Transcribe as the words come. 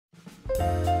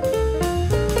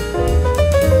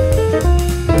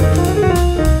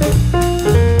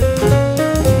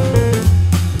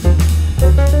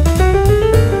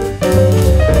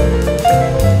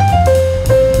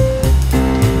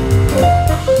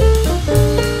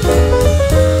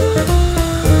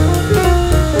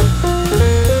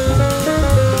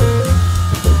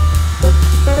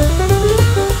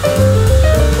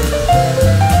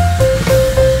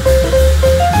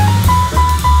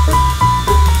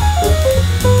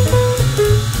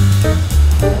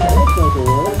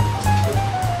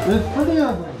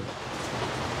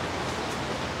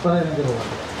but I think it'll work.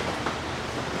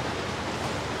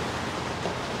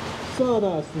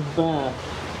 Sawdust is back.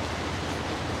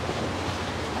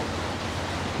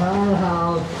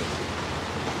 Powerhouse.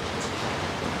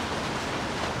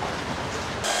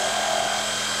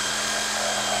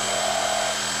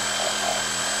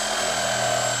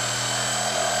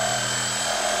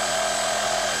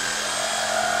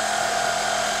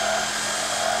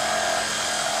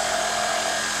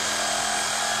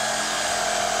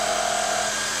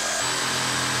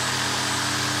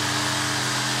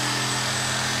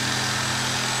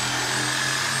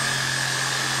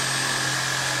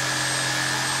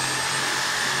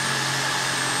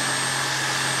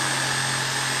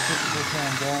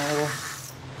 Down a little.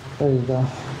 There you go.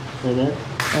 Right there?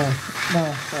 Oh, no,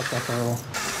 that's up a little.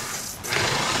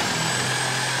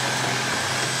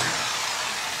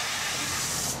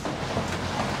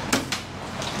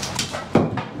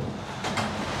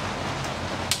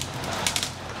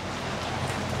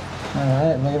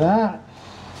 Alright, look at that.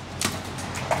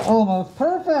 Almost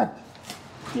perfect.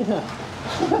 Yeah.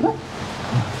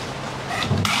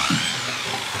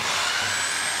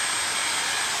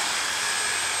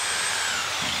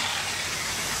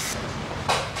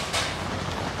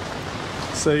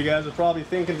 So you guys are probably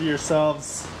thinking to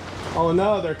yourselves, oh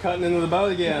no, they're cutting into the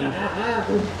boat again.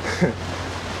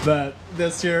 But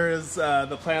this here is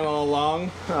the plan all along.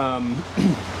 On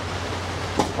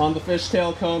the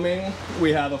fishtail combing,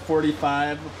 we have a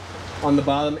 45 on the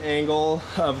bottom angle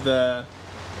of the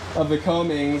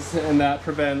combings, and that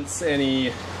prevents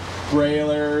any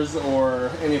brailers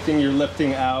or anything you're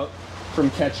lifting out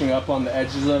from catching up on the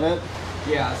edges of it.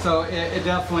 Yeah, so it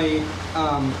definitely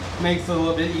makes it a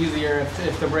little bit easier.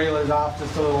 If the brailer's off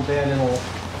just a little bit, it'll,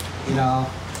 you know,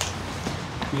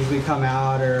 usually come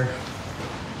out. Or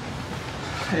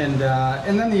and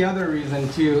then the other reason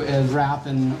too is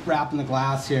wrapping the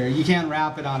glass here. You can't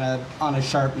wrap it on a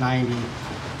sharp 90.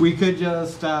 We could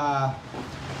just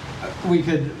we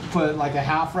could put like a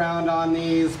half round on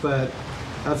these, but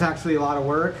that's actually a lot of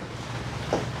work.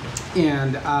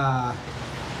 And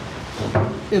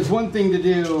it's one thing to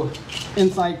do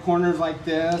inside corners like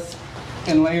this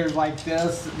and layers like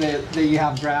this that you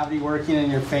have gravity working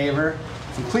in your favor.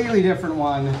 It's a completely different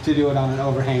one to do it on an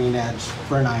overhanging edge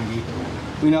for a 90.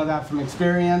 We know that from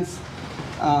experience.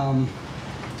 A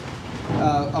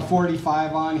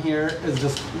 45 on here is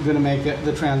just going to make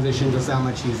the transition just that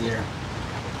much easier.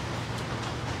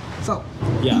 So,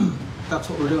 yeah, that's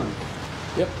what we're doing.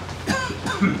 Yep.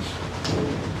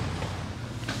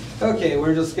 Okay,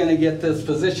 we're just going to get this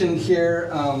positioned here.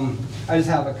 I just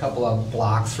have a couple of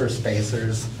blocks for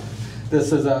spacers.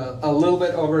 This is a little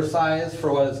bit oversized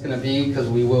for what it's going to be because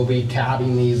we will be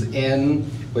tabbing these in,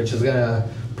 which is going to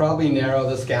probably narrow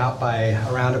this gap by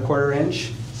around a 1/4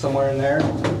 inch, somewhere in there.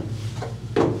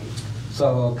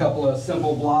 So a couple of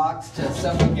simple blocks to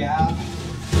set the gap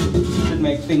should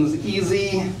make things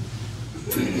easy.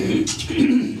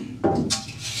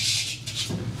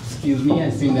 Excuse me, I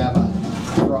seem to have a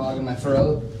frog in my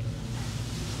throat.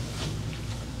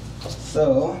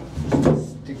 So,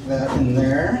 stick that in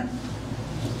there.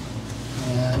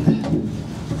 And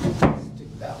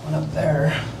stick that one up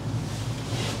there.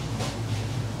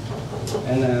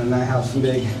 And then I have some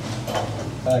big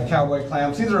cowboy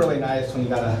clamps. These are really nice when you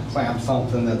gotta clamp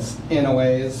something that's in a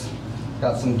ways.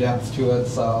 Got some depth to it,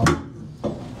 so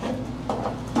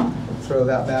throw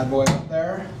that bad boy up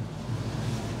there.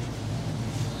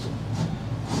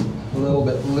 A little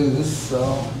bit loose,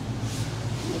 so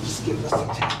we'll just give this a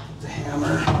tap with the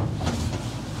hammer.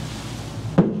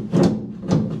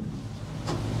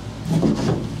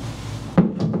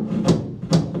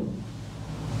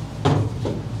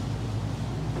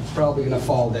 It's probably going to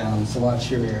fall down, so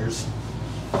watch your ears.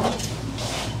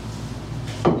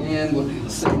 And we'll do the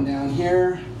same down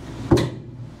here. I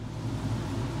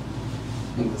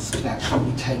think this can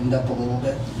actually be tightened up a little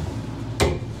bit.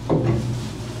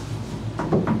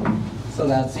 So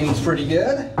that seems pretty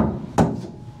good.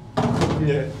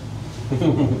 Yeah.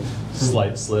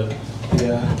 Slight slip.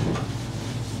 Yeah.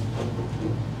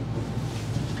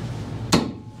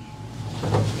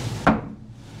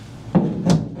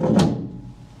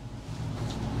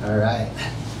 All right.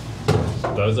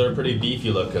 Those are pretty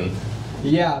beefy looking.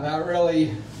 Yeah, that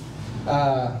really,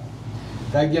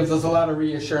 that gives us a lot of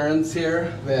reassurance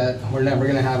here that we're never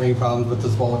going to have any problems with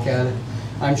this bulkhead.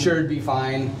 I'm sure it'd be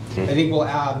fine. I think we'll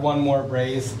add one more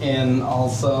brace in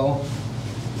also.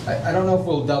 I don't know if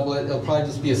we'll double it. It'll probably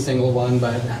just be a single one,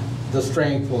 but the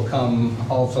strength will come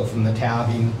also from the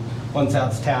tabbing. Once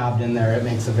that's tabbed in there, it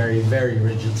makes a very, very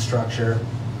rigid structure.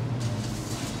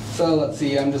 So let's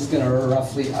see, I'm just going to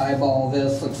roughly eyeball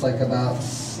this. Looks like about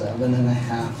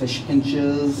 7.5-ish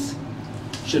inches.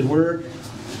 Should work.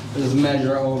 Just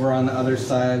measure over on the other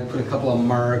side, put a couple of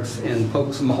marks, and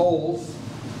poke some holes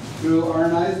through our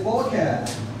nice bulkhead.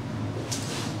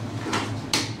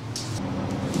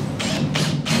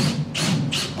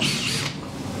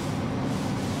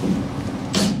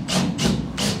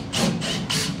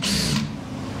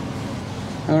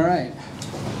 All right.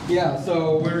 Yeah,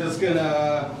 so we're just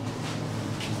gonna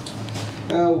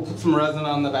we'll put some resin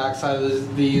on the backside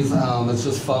of these. It's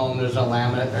just foam. There's no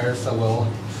laminate there, so we'll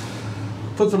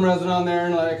put some resin on there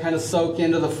and let it kind of soak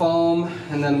into the foam,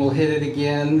 and then we'll hit it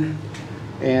again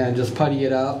and just putty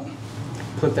it up.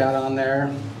 Put that on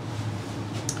there.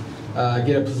 Get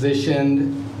it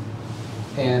positioned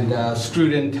and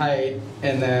screwed in tight,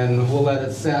 and then we'll let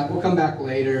it set. We'll come back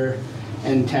later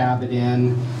and tab it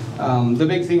in. The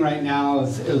big thing right now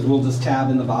is we'll just tab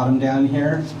in the bottom down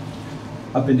here,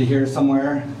 up into here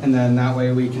somewhere, and then that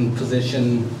way we can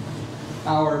position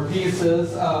our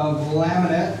pieces of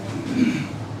laminate.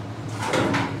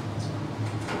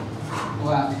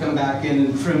 We'll have to come back in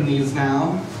and trim these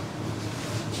now.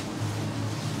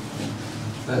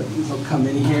 But these will come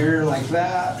in here like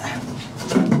that.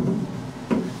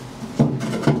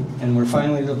 And we're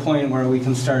finally to the point where we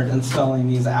can start installing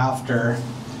these after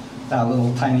that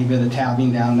little tiny bit of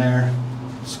tabbing down there.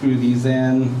 Screw these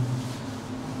in,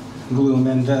 glue them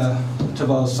into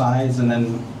both sides, and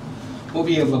then we'll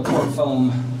be able to pour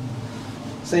foam.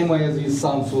 Same way as these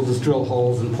sumps, we'll just drill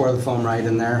holes and pour the foam right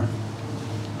in there.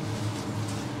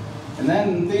 And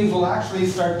then things will actually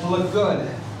start to look good.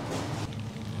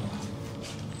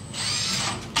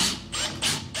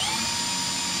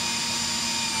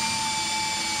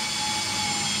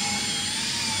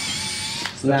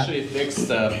 It's actually thick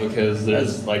stuff because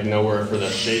there's like nowhere for the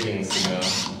shavings to go.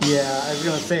 Yeah, I was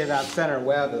gonna say that center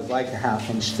web is like a 1/2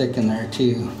 inch thick in there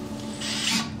too.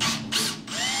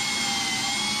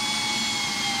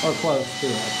 Or close to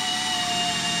it.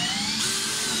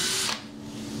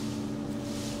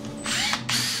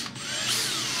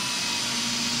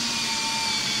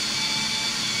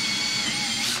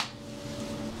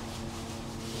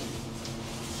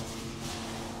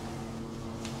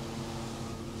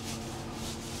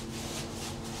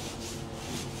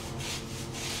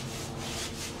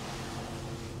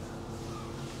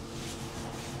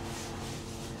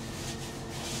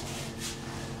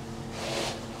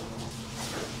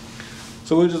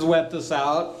 So we'll just wet this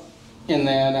out and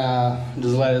then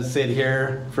just let it sit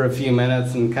here for a few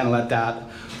minutes and kind of let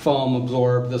that foam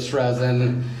absorb this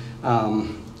resin.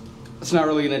 It's not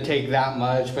really going to take that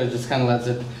much, but it just kind of lets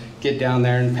it get down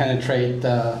there and penetrate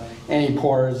any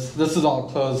pores. This is all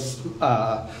closed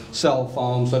cell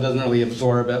foam, so it doesn't really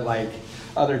absorb it like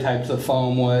other types of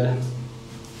foam would.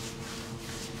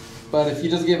 But if you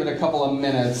just give it a couple of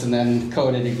minutes and then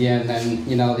coat it again, then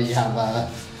you know that you have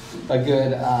a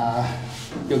good,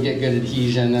 you'll get good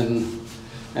adhesion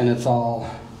and it's all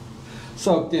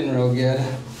soaked in real good.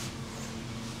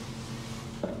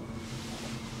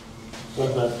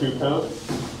 Was that 2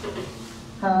 coats?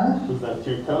 Huh? Was that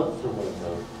 2 coats or 1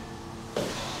 coat?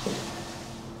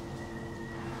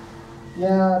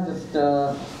 Yeah, just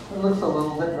it looks a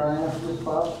little bit dry in a few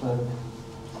spots, but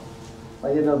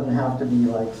like it doesn't have to be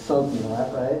like soaking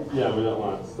wet, right? Yeah, we don't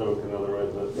want it soaking,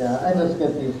 otherwise it's... Yeah, I just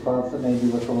get these spots that maybe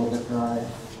look a little bit dry.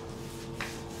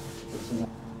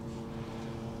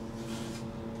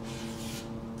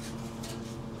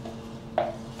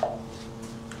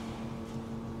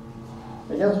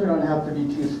 I guess we don't have to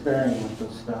be too sparing with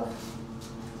this stuff.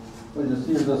 We just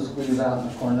use this squeeze out in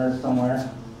the corner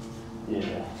somewhere.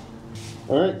 Yeah.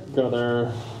 Alright, got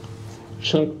our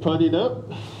chunk puttied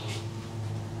up.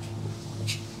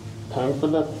 Time for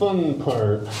the fun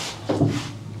part.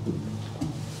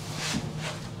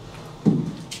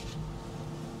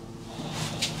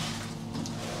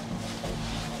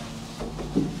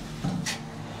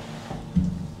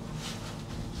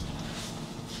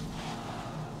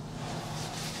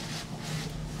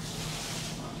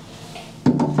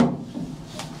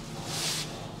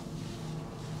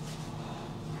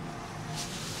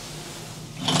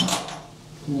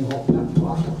 Can you hold that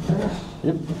block up there?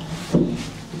 Yep.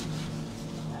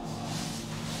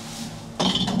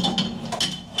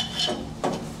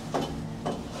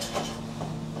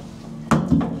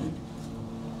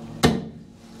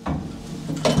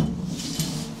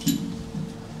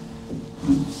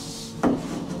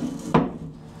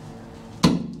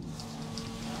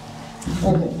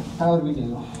 Okay, how do we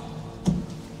do?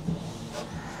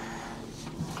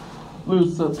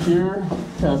 Loose up here,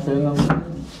 tap in on there.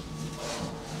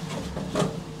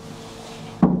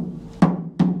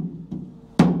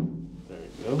 There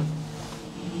you go.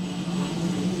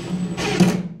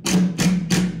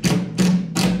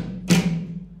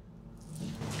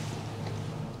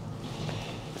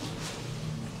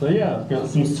 So yeah, got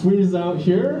some squeeze out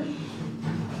here.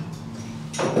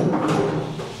 It's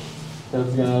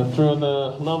gonna throw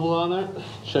the level on it,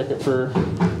 check it for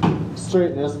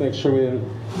straightness, make sure we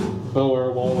didn't bow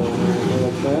our wall over or anything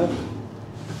like that.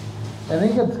 I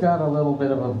think it's got a little bit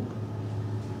of a,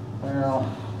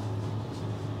 well,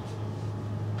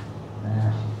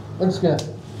 yeah, looks good.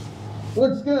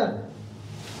 Looks good.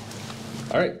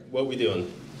 All right, what we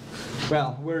doing?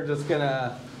 Well, we're just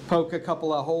gonna poke a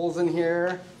couple of holes in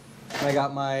here. I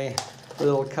got my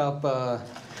little cup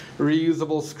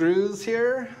reusable screws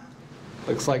here.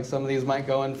 Looks like some of these might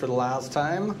go in for the last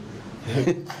time.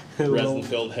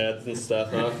 Resin-filled heads and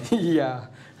stuff, huh? Yeah,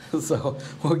 so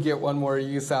we'll get one more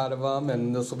use out of them,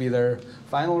 and this will be their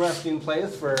final resting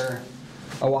place for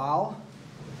a while.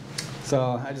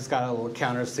 So I just got a little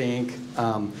countersink.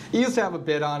 It used to have a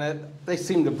bit on it. They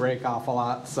seem to break off a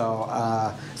lot, so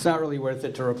it's not really worth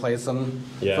it to replace them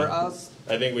for us.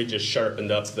 I think we just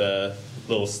sharpened up the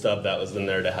little stub that was in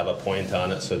there to have a point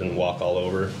on it so it didn't walk all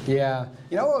over. Yeah,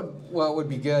 you know what would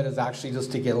be good is actually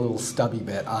just to get a little stubby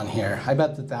bit on here. I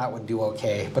bet that would do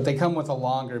okay, but they come with a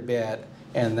longer bit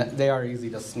and they are easy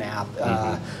to snap,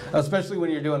 especially when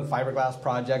you're doing fiberglass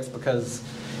projects, because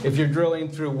if you're drilling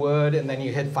through wood and then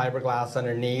you hit fiberglass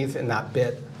underneath and that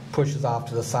bit pushes off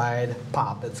to the side,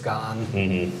 pop, it's gone.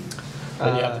 And you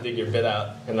have to dig your bit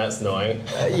out, and that's annoying.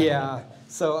 Yeah,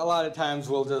 so a lot of times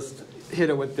we'll just hit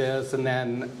it with this, and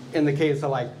then in the case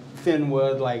of like thin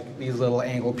wood, like these little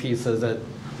angle pieces that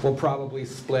will probably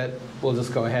split, we'll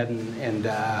just go ahead and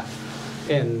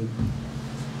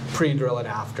pre-drill it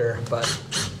after. But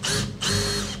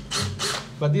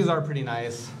these are pretty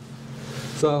nice.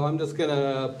 So I'm just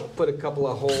gonna put a couple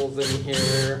of holes in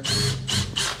here.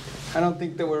 I don't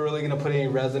think that we're really gonna put any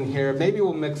resin here. Maybe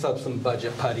we'll mix up some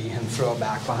budget putty and throw it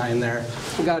back behind there.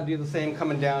 We gotta do the same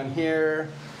coming down here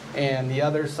and the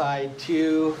other side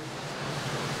too.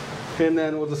 And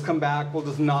then we'll just come back, we'll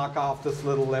just knock off this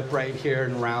little lip right here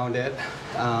and round it.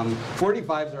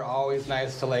 45s are always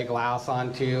nice to lay glass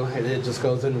onto. It just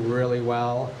goes in really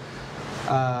well.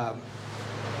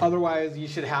 Otherwise, you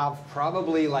should have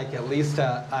probably like at least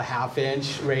a ½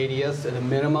 inch radius at a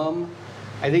minimum.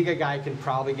 I think a guy can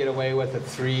probably get away with a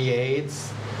 3/8,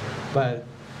 but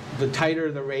the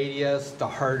tighter the radius, the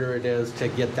harder it is to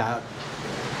get that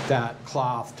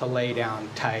cloth to lay down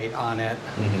tight on it.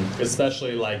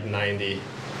 Especially like 90,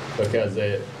 because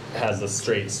it has the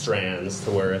straight strands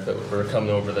to where if it were coming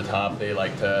over the top, they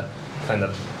like to kind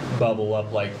of bubble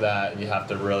up like that, and you have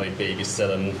to really babysit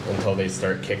them until they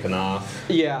start kicking off.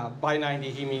 Yeah, by 90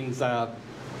 he means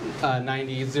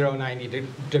 90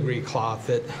 degree cloth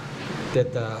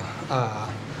that the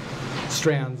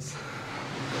strands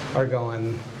are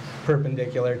going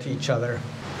perpendicular to each other.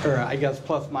 Or I guess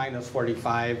plus minus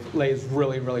 45 lays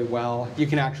really, really well. You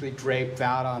can actually drape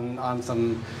that on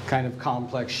some kind of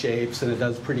complex shapes and it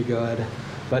does pretty good.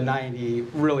 But 90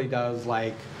 really does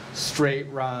like straight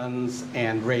runs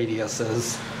and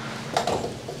radiuses.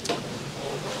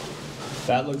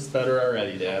 That looks better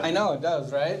already, Dad. I know, it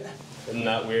does, right? Isn't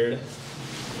that weird?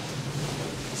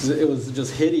 It was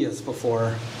just hideous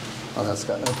before. Oh, that's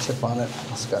got no chip on it.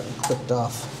 It's gotten clipped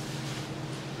off.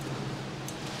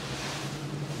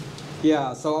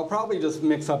 Yeah, so I'll probably just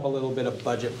mix up a little bit of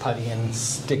budget putty and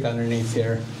stick underneath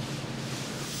here.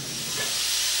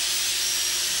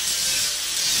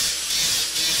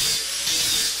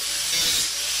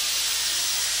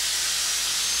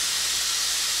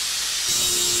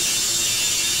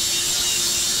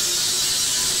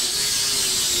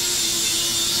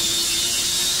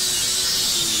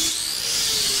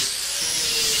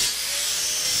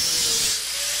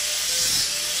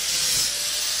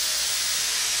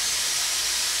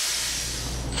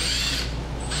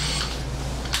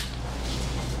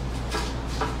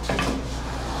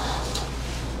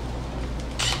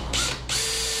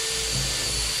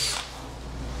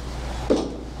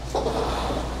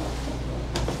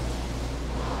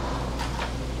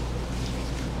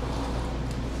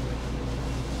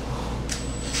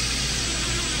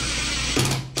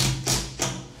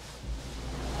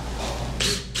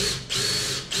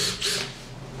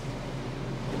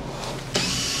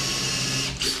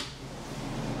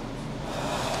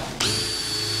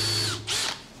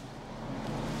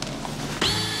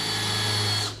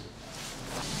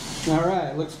 All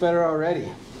right, looks better already.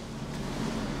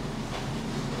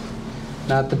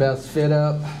 Not the best fit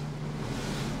up.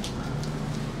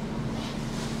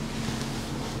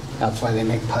 That's why they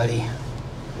make putty,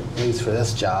 at least for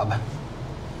this job.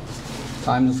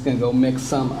 So I'm just gonna go mix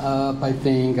some up, I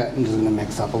think. I'm just gonna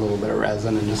mix up a little bit of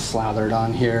resin and just slather it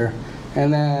on here.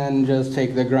 And then just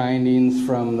take the grindings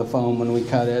from the foam when we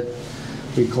cut it,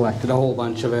 We collected a whole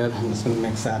bunch of it. I'm just gonna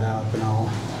mix that up and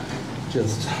I'll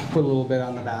just put a little bit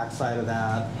on the back side of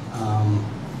that,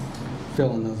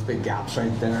 fill in those big gaps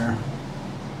right there.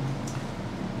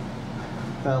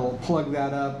 That'll plug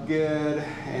that up good,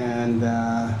 and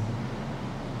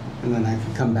then I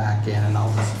can come back in and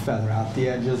I'll just feather out the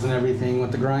edges and everything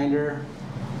with the grinder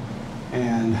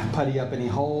and putty up any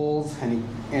holes, any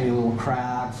little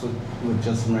cracks with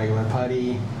just some regular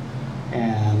putty,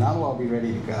 and that'll all be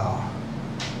ready to go.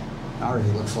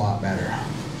 Already looks a lot better.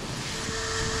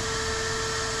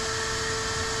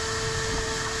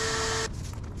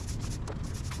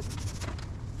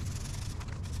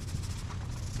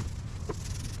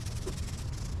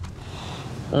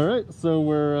 All right, so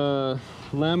we're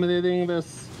laminating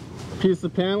this piece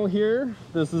of panel here.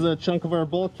 This is a chunk of our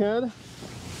bulkhead.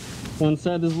 One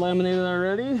side is laminated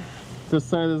already. This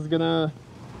side is gonna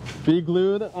be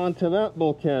glued onto that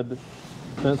bulkhead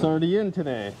that's already in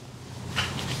today.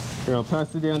 Here, I'll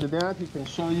pass it down to Dad. He can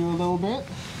show you a little bit.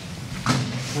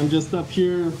 I'm just up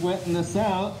here wetting this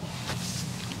out.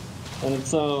 And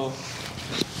so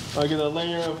I'll get a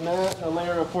layer of mat, a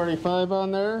layer of 45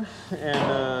 on there,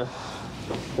 and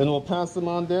then we'll pass them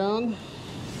on down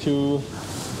to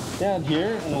Dad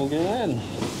here, and we'll get it in.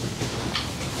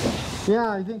 Yeah,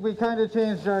 I think we kind of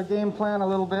changed our game plan a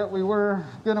little bit. We were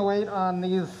going to wait on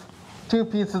these two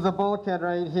pieces of bulkhead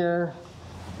right here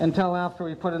until after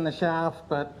we put in the shaft,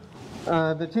 but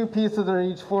the two pieces are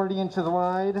each 40 inches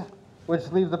wide,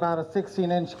 which leaves about a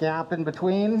 16-inch gap in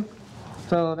between.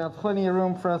 So that's plenty of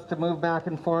room for us to move back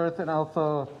and forth and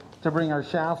also to bring our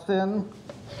shafts in.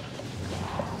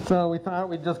 So we thought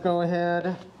we'd just go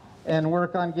ahead and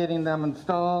work on getting them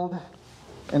installed,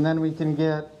 and then we can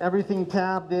get everything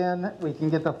tabbed in, we can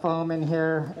get the foam in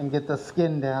here and get the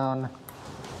skin down,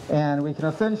 and we can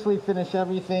essentially finish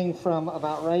everything from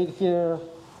about right here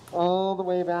all the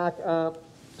way back up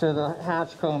to the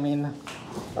hatch combing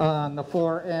on the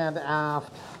fore and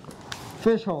aft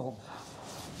fish holds.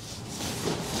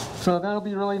 So that'll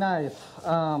be really nice.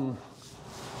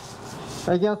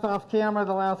 I guess off camera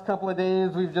the last couple of days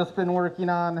we've just been working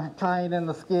on tying in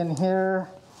the skin here.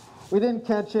 We didn't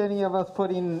catch any of us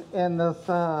putting in this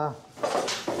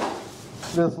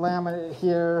this laminate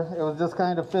here. It was just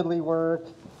kind of fiddly work.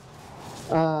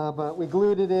 But we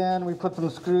glued it in, we put some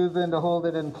screws in to hold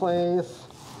it in place,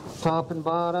 top and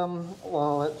bottom,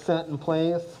 while it's set in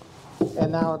place.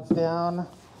 And now it's down.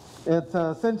 It's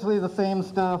essentially the same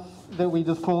stuff that we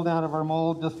just pulled out of our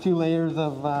mold, just 2 layers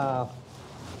of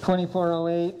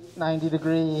 2408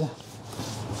 90-degree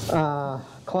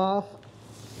cloth.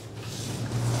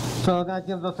 So that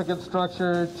gives us a good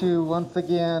structure to, once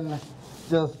again,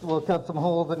 we'll cut some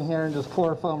holes in here and just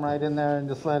pour foam right in there and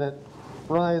just let it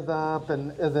rise up,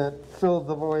 and as it fills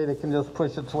the void it can just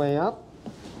push its way up.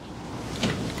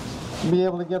 Be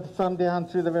able to get some down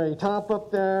through the very top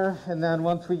up there, and then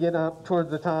once we get up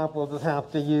towards the top we'll just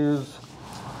have to use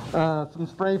some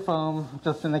spray foam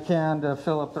just in the can to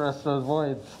fill up the rest of those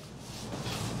voids.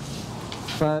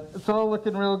 But it's all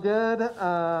looking real good.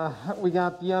 We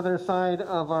got the other side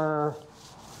of our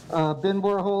bin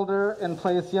bore holder in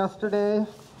place yesterday,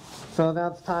 so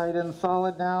that's tied in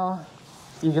solid now.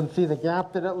 You can see the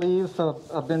gap that it leaves, so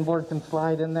a bin board can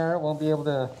slide in there. It won't be able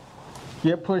to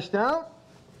get pushed out.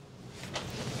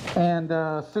 And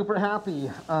super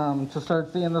happy to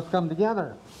start seeing this come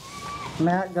together.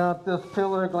 Matt got this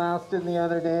pillar glassed in the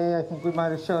other day. I think we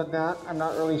might have showed that. I'm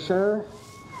not really sure.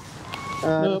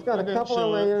 Nope, it's got a couple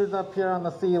of layers up here on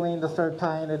the ceiling to start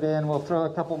tying it in. We'll throw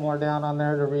a couple more down on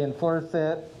there to reinforce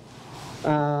it.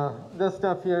 This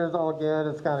stuff here is all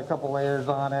good. It's got a couple layers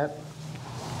on it.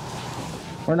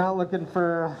 We're not looking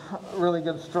for really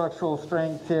good structural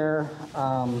strength here.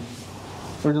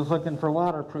 We're just looking for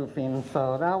waterproofing.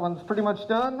 So that one's pretty much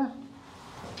done.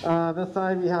 This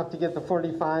side we have to get the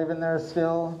 45 in there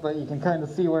still, but you can kind of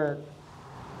see where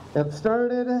it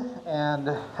started and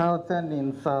how it's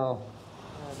ending. So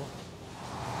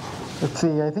let's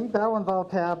see, I think that one's all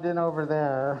tabbed in over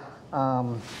there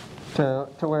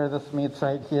to where this meets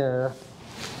right here.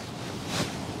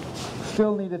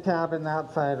 Still need a tab in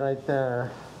that side right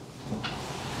there.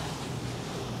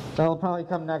 That'll probably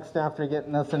come next after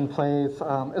getting this in place.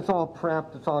 It's all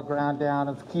prepped, it's all ground down,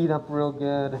 it's keyed up real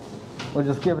good. We'll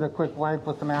just give it a quick wipe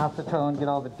with some acetone, get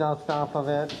all the dust off of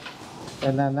it,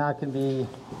 and then that can be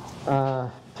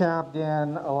tabbed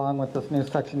in along with this new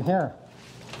section here.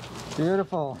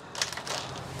 Beautiful.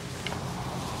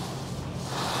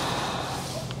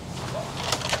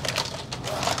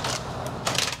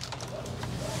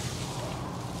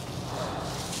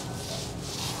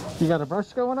 You got a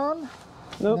brush going on?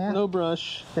 Nope, Yeah. no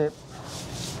brush. Okay.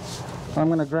 I'm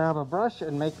gonna grab a brush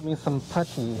and make me some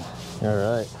putty. All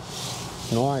right.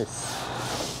 Nice.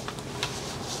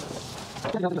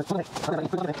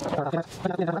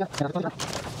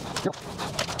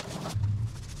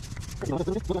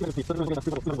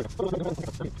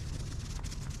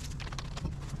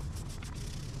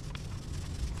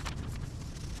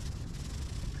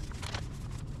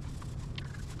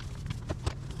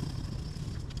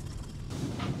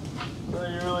 So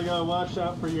you really gotta watch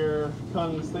out for your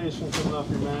condensation coming off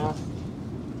your mask.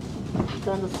 You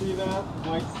kind of see that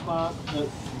white spot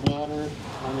that's water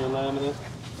on your laminate.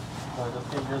 So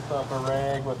just give yourself a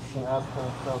rag with some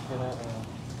acetone soak in it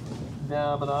and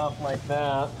dab it off like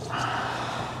that.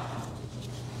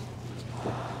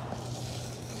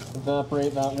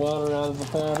 Evaporate that water out of the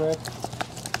fabric.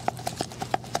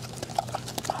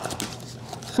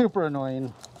 Super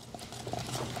annoying.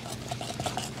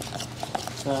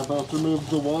 That both removes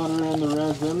the water and the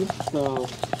resin, so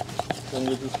then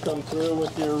you just come through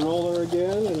with your roller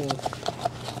again and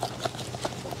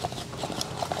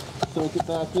soak it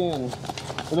back in.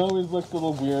 It always looks a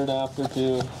little weird after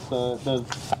too, so it does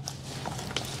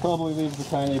probably leaves a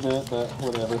tiny bit, but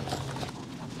whatever.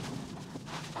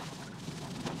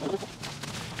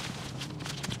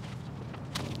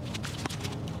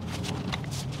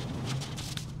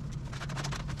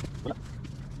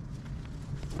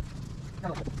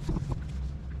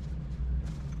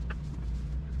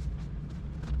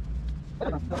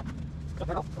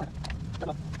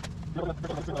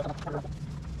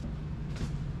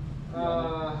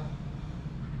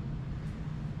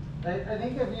 I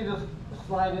think if you just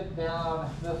slide it down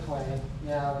this way,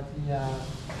 yeah, with the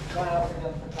glass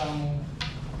against the combing.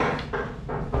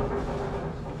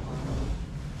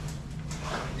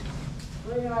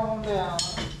 Bring it on down.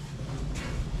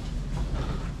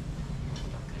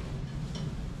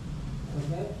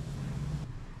 Okay.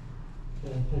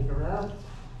 Okay, take a rest.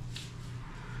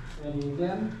 Ready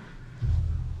again.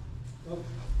 Oops.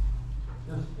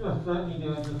 Just let me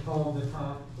do it, just hold the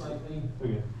top slightly.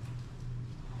 Okay.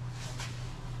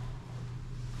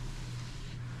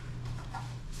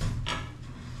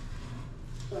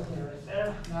 Okay, right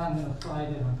there. Now I'm going to slide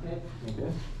in, okay?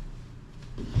 Okay.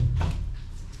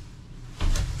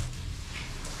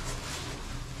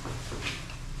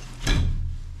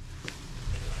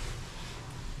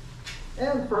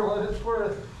 And for what it's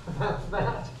worth, that's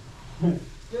that. Good,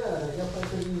 I guess I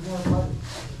could use more buttons.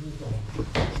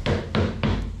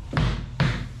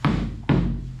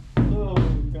 So what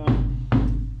we've got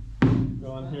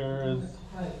going here is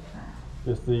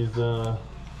just these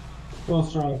little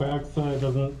strong backs so it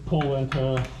doesn't pull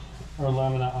into our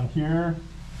laminate on here.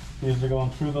 These are going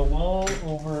through the wall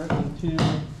over into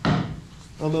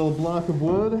a little block of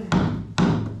wood.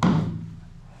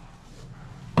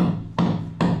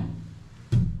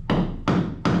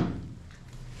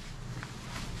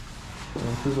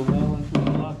 Going through the wall into a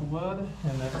block of wood,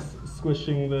 and that's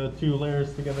squishing the two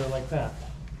layers together like that.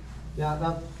 Yeah,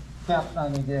 that's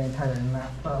not me getting tighter than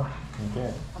that, so.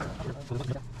 Okay.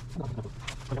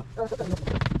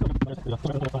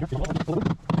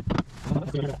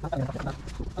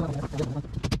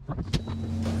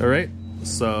 All right,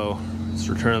 so let's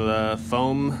return the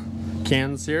foam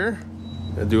cans here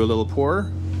and do a little pour.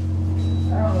 I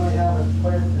don't really have a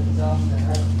place to dump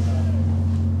there.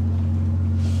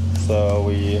 So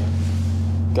we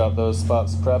got those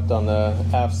spots prepped on the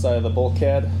aft side of the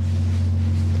bulkhead.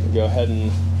 We'll go ahead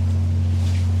and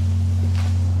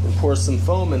pour some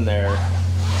foam in there.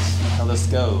 See how this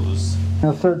goes.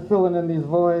 I'll start filling in these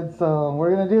voids, so we're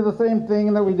going to do the same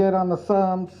thing that we did on the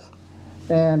sumps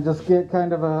and just get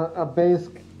kind of a base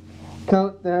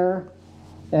coat there,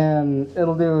 and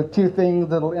it'll do two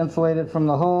things. It'll insulate it from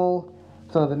the hull,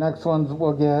 so the next ones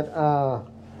will get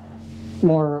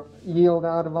more yield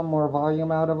out of them, more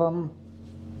volume out of them,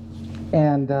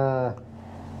 and I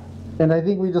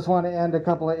think we just want to end a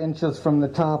couple of inches from the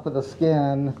top of the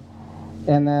skin,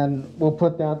 and then we'll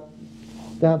put that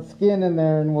skin in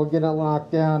there and we'll get it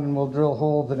locked down and we'll drill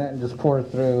holes in it and just pour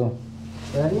through.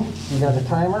 Ready? You got the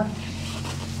timer?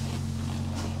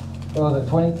 Oh, is it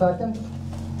 20 seconds?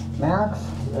 Max?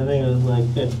 I think it was like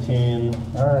 15.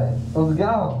 Alright, let's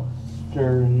go.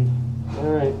 Stirring.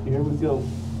 Alright, here we go.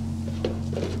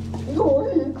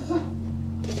 Yoinks!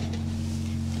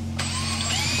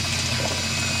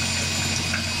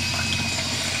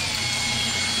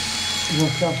 Is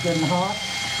this stuff getting hot?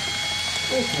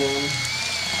 This one.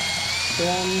 10, 2,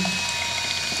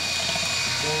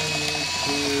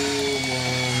 1,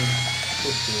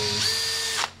 15.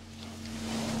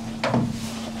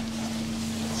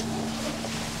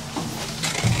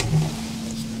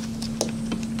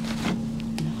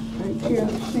 I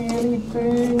can't see see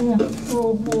anything.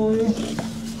 Oh boy.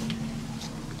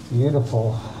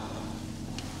 Beautiful.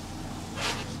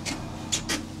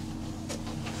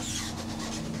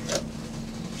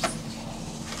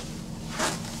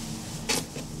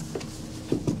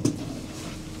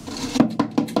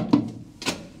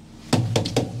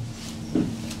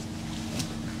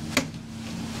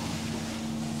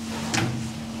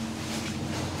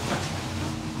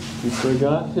 He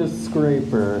forgot his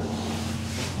scraper.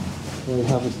 We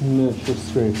have a miniature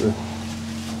scraper.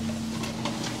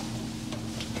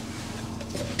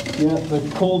 Yeah,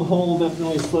 the cold hole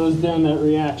definitely slows down that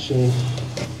reaction.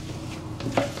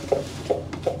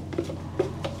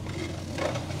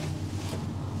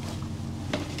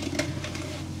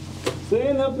 So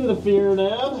ain't nothing to fear,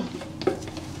 Dad.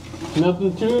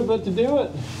 Nothing to it but to do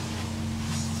it.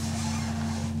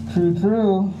 True,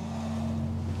 true.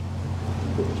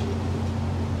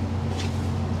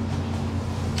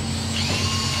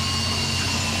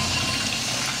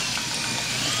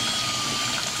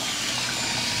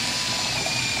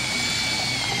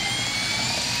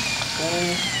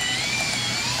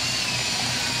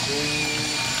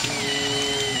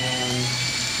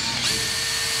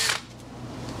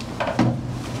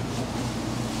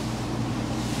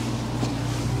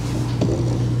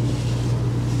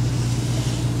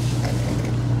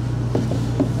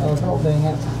 Oh, dang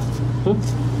it.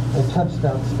 I touched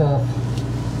that stuff.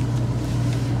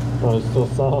 Oh, it's still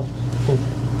soft.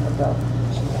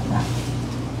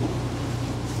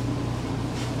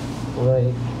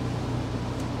 Right.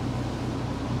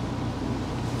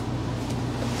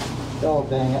 Oh,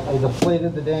 dang it. I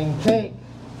deflated the dang cake.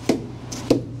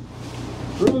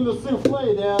 Ruin the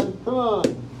souffle, Dad. Come on.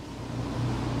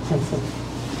 Okay.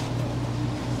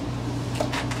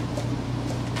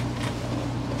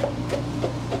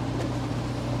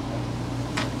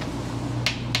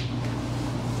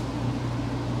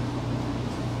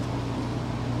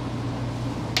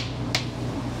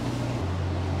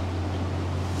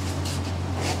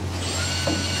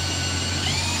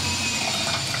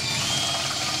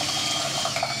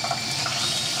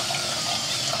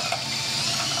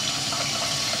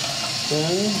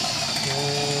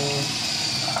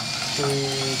 3,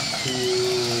 2,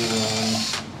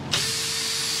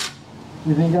 1.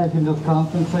 You think I can just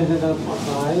concentrate it up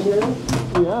high here?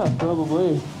 Yeah,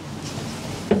 probably.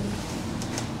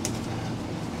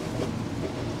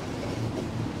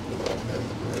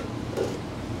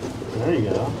 There you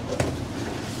go.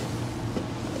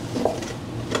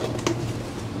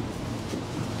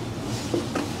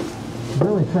 I'm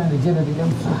really trying to get it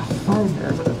against the side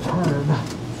there, but it's hard.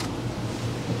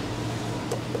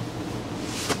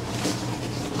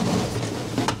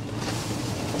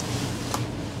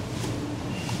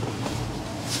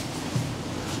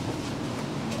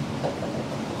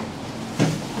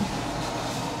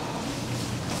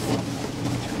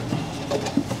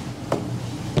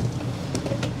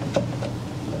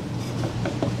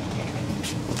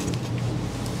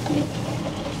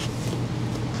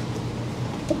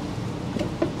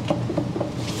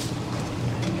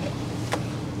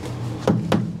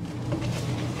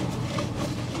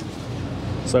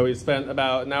 So we spent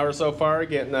about an hour so far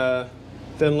getting a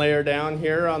thin layer down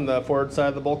here on the forward side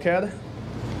of the bulkhead,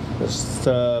 just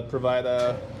to provide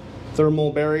a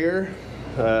thermal barrier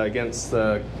against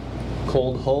the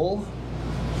cold hull.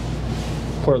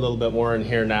 Pour a little bit more in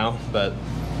here now, but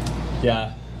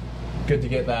yeah, good to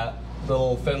get that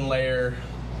little thin layer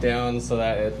down so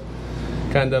that it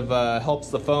kind of helps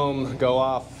the foam go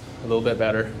off a little bit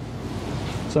better.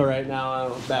 So right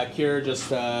now back here,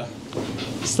 just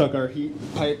stuck our heat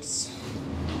pipes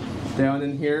down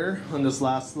in here on this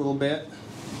last little bit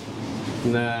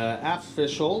in the aft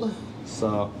fish hold.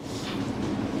 So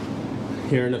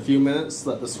here in a few minutes,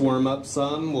 let this warm up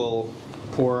some, we'll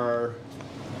pour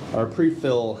our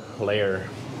pre-fill layer.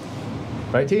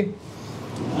 Right, T?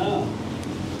 Oh.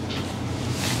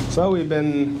 So we've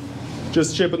been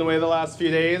just chipping away the last few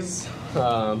days.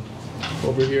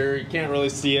 Over here, you can't really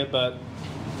see it, but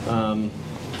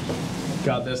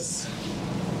got this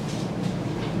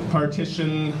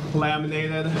partition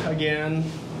laminated again.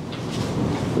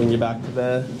 Bring you back to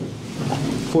the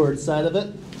forward side of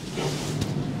it.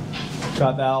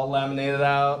 Got that all laminated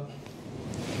out.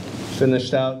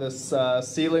 Finished out this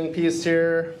ceiling piece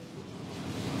here.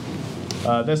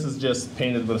 This is just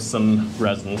painted with some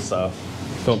resin, so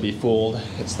don't be fooled.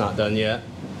 It's not done yet.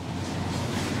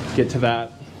 Get to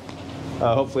that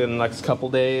hopefully in the next couple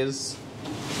days.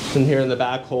 And here in the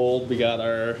back hold, we got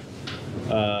our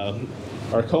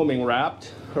coaming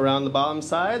wrapped around the bottom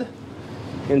side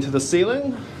into the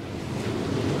ceiling.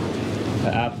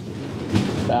 The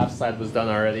aft side was done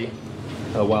already.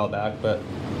 a while back, but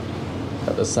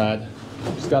got this side.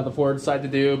 Just got the forward side to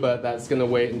do, but that's gonna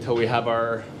wait until we have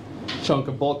our chunk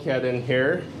of bulkhead in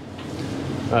here,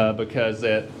 because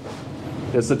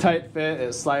it's a tight fit.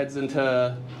 It slides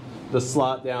into the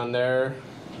slot down there,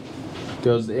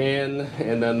 goes in,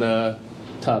 and then the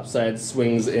top side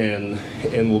swings in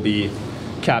and will be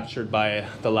captured by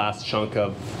the last chunk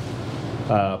of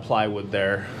plywood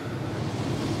there,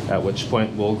 at which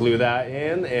point we'll glue that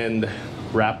in and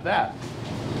wrap that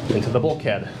into the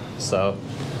bulkhead. So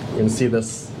you can see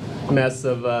this mess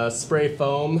of spray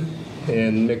foam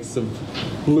and mix of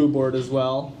glue board as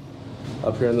well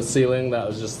up here in the ceiling. That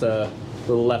was just a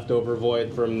little leftover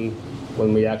void from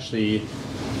when we actually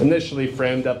initially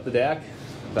framed up the deck.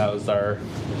 That was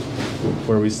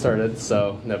where we started,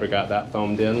 so never got that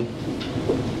foamed in.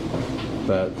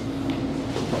 But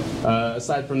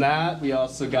aside from that, we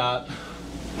also got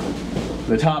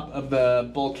the top of the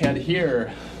bulkhead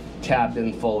here tapped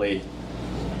in fully.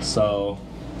 So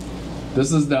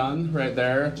this is done right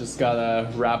there. Just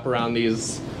gotta wrap around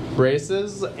these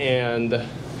braces and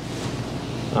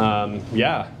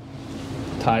yeah,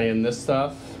 tie in this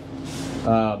stuff.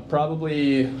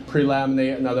 Probably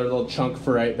pre-laminate another little chunk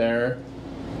for right there.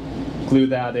 Glue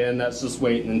that in. That's just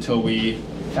waiting until we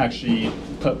actually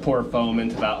pour foam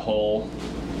into that hole.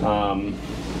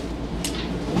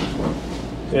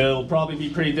 It'll probably be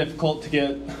pretty difficult to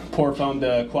get pour foam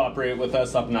to cooperate with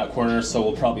us up in that corner, so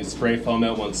we'll probably spray foam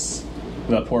it once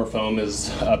the pour foam is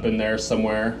up in there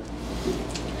somewhere.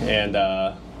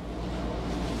 And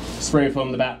spray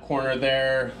foam the back corner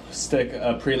there, stick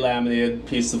a pre-laminated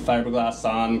piece of fiberglass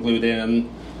on, glued in,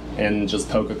 and just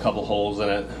poke a couple holes in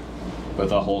it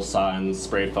with a hole saw and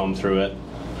spray foam through it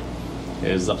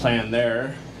is the plan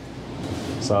there.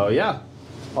 So yeah,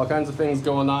 all kinds of things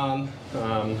going on.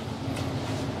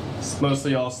 It's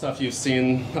mostly all stuff you've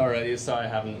seen already, so I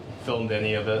haven't filmed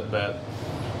any of it, but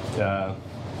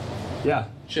yeah,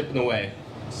 chipping away.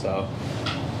 So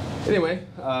anyway,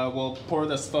 we'll pour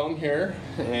this foam here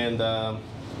and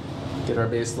get our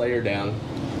base layer down.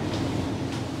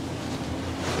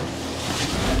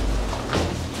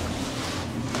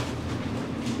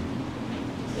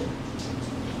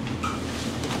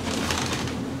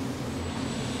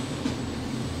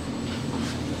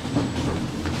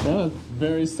 That was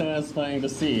very satisfying to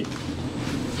see.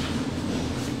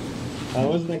 I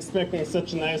wasn't expecting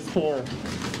such a nice pour.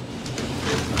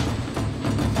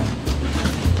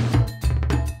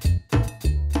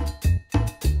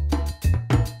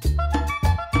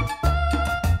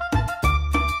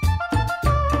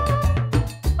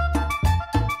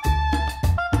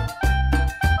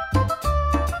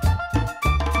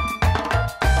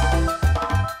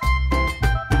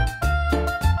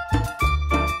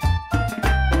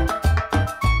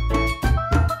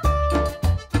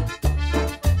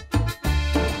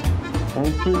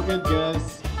 Pretty good,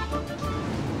 guys.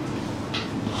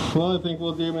 Well, I think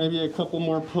we'll do maybe a couple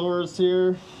more pours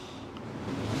here.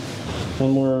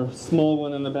 One more small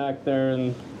one in the back there,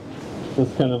 and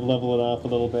just kind of level it off a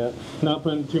little bit. Not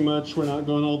putting too much. We're not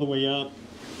going all the way up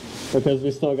because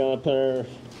we still got to put our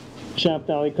shaft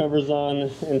alley covers on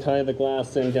and tie the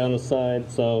glass in down the side.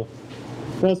 So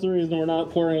that's the reason we're not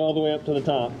pouring all the way up to the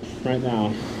top right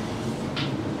now.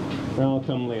 That'll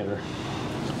come later.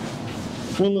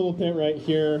 One little pit right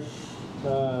here.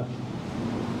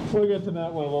 We'll get to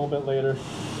that one a little bit later.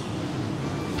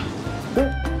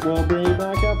 We'll bring you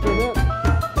back after a bit.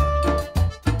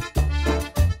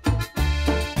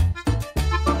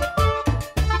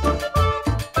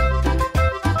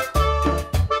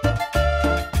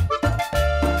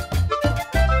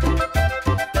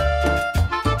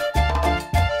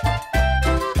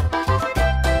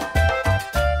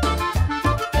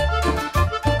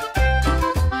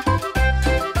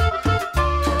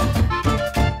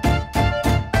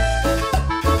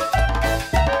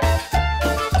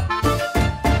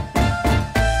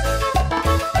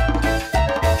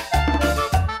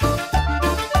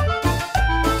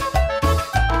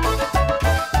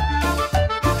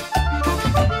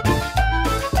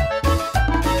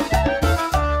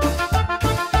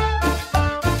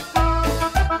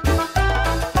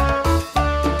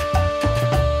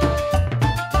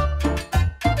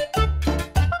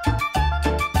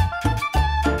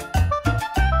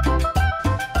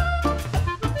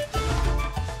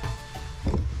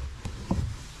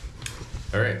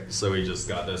 Alright, so we just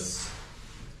got this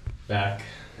back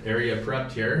area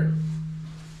prepped here.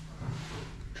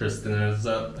 Tristan is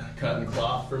up cutting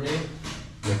cloth for me,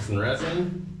 mixing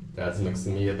resin. Dad's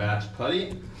mixing me a batch of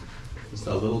putty. Just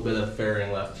a little bit of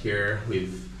fairing left here.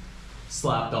 We've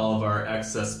slapped all of our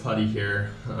excess putty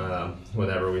here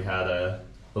whenever we had a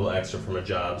little extra from a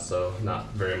job, so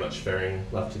not very much fairing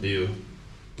left to do.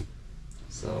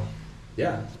 So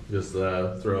yeah, just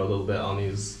throw a little bit on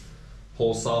these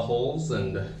hole saw holes,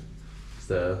 and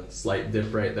just a slight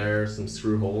dip right there, some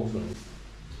screw holes, and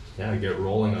yeah, get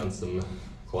rolling on some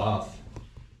cloth.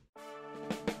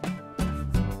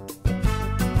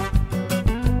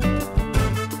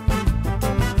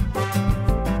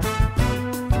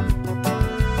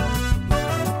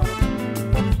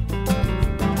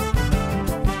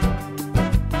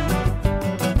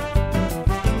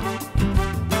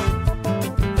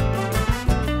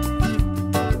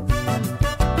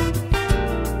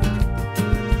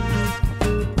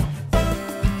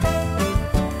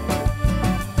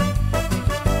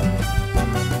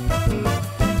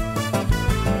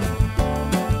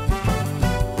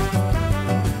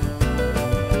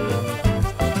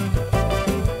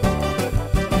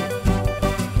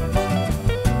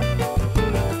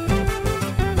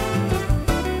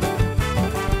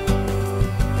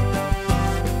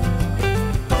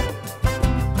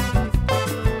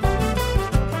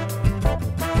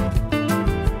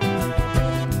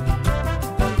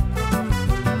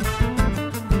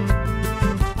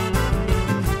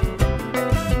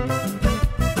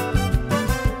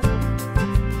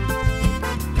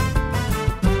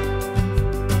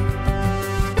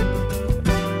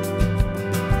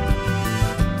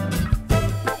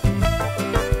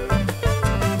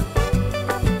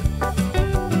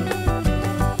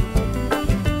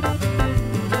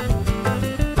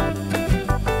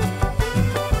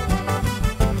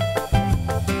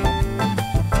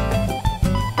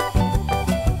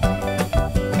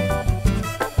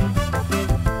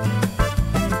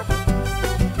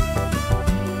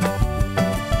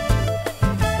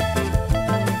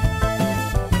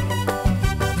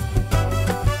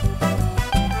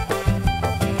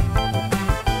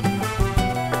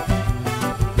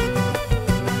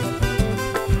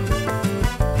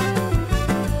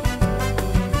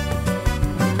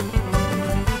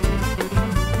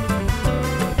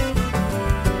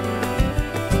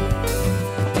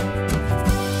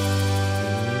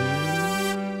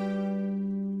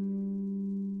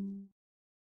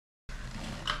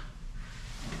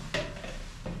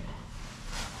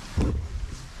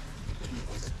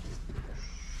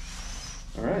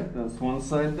 Alright, that's one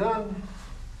side done.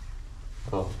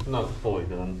 Well, not fully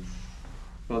done.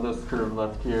 Got this curve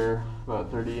left here, about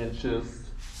 30 inches.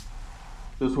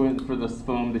 Just waiting for this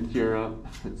foam to cure up.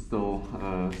 It's still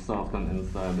soft on the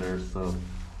inside there, so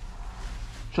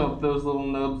chop those little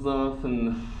nubs off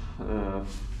and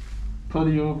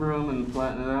putty over them and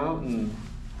flatten it out and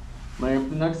lay up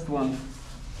the next one.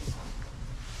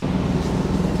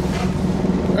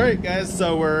 Alright guys,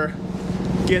 so we're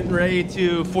getting ready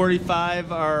to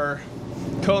 45 our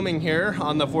combing here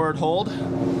on the forward hold,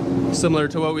 similar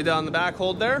to what we did on the back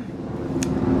hold there.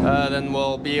 Then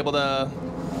we'll be able to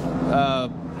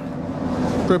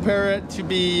prepare it to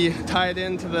be tied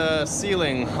into the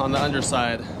ceiling on the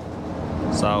underside.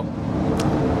 So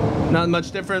not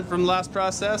much different from the last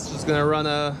process, just gonna run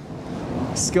a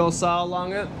skill saw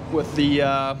along it with the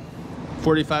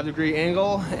 45-degree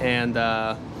angle and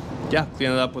yeah,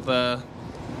 clean it up with the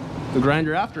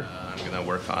grinder after. I'm gonna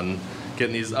work on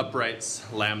getting these uprights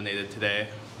laminated today.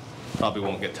 Probably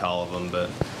won't get to all of them, but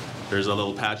there's a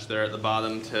little patch there at the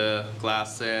bottom to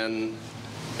glass in,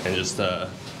 and just a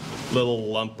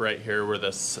little lump right here where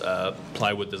this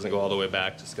plywood doesn't go all the way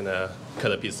back. Just gonna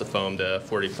cut a piece of foam to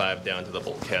 45 down to the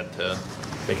bulkhead to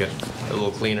make it a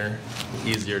little cleaner,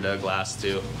 easier to glass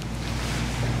to.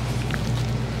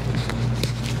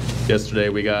 Yesterday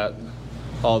we got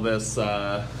all this,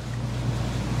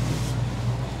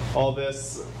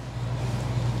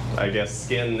 I guess,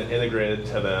 skin integrated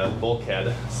to the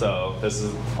bulkhead. So this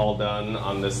is all done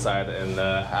on this side and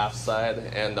the half side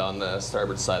and on the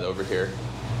starboard side over here.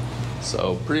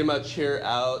 So pretty much here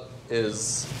out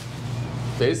is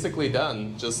basically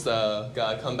done. Just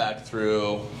gotta come back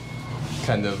through,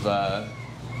 kind of,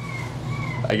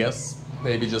 I guess,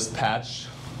 maybe just patch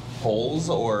holes,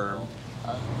 or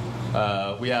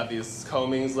we have these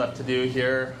combings left to do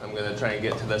here. I'm gonna try and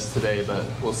get to this today, but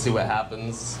we'll see what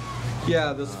happens.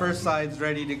 Yeah, this first side's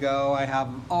ready to go. I have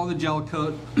all the gel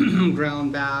coat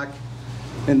ground back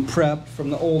and prepped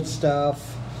from the old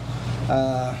stuff.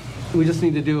 We just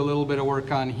need to do a little bit of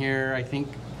work on here. I think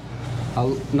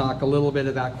I'll knock a little bit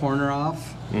of that corner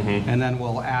off, and then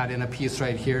we'll add in a piece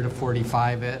right here to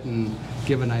 45 it and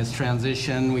give a nice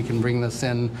transition. We can bring this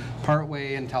in part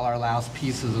way until our last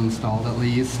piece is installed at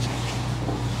least.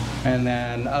 And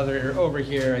then over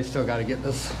here, I still got to get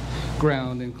this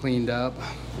ground and cleaned up.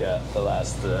 Yeah, the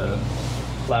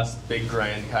last big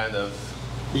grind kind of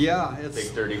Yeah, Big it's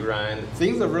dirty grind.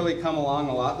 things have really come along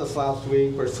a lot this last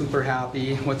week. We're super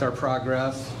happy with our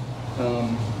progress.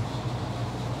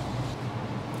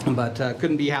 But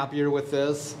couldn't be happier with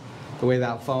this. The way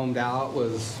that foamed out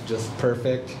was just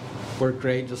perfect. Worked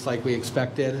great, just like we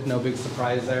expected. No big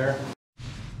surprise there.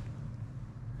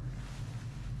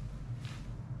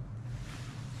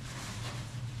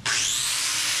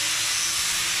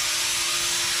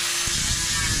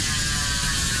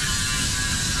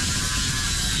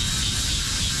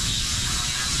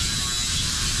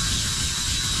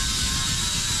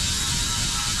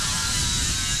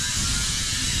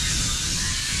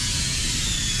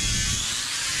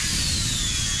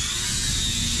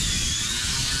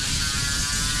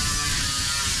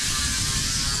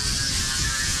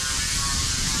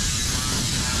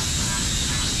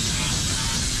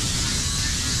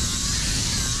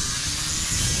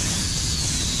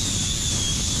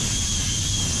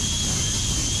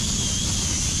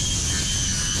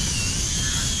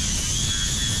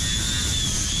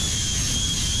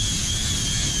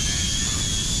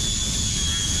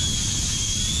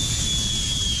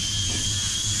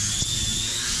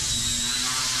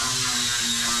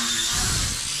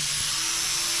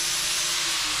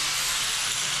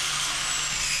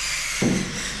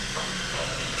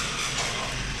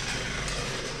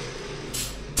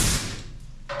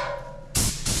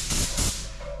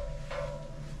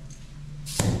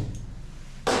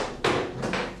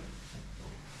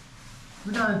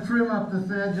 We gotta trim up this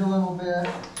edge a little bit.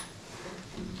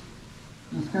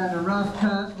 Just kind of rough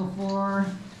cut before.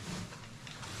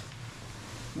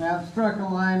 Yeah, it struck a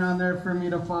line on there for me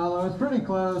to follow. It's pretty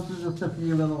close. There's just a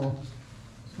few little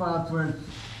spots where it's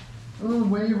a little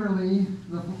waverly.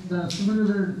 The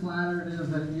smoother and flatter it is,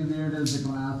 the easier it is to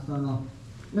glass. So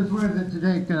it's worth it to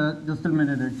take just a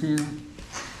minute or two.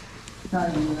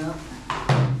 Tighten it up.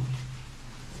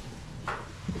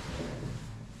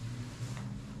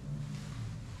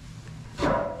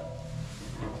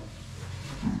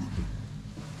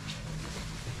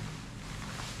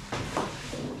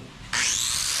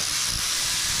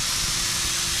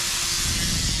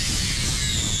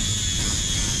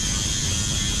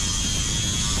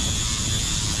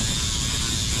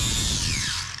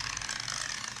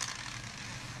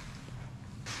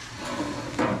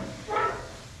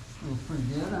 Pretty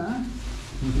good, huh?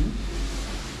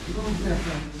 A little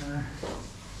different there.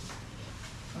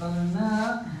 Other than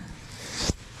that,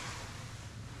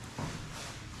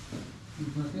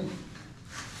 keep looking.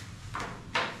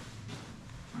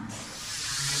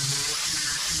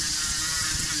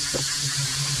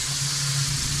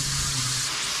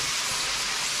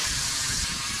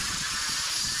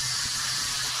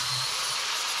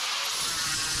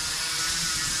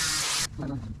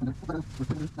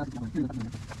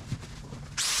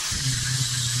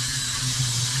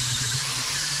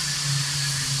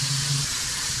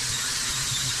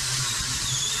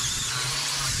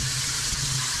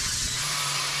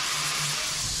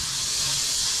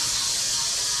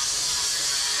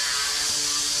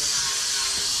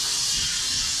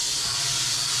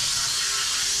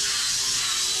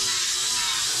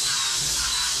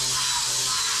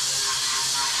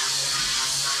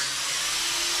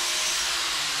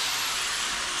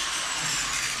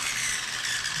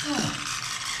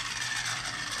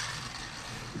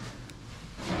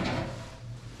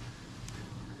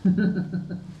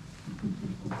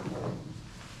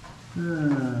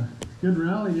 Good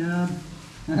rally, yeah.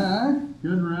 Huh?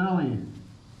 Good rally.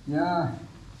 Yeah.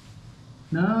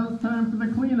 Now it's time for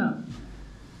the cleanup.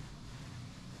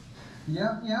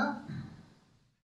 Yep, yep.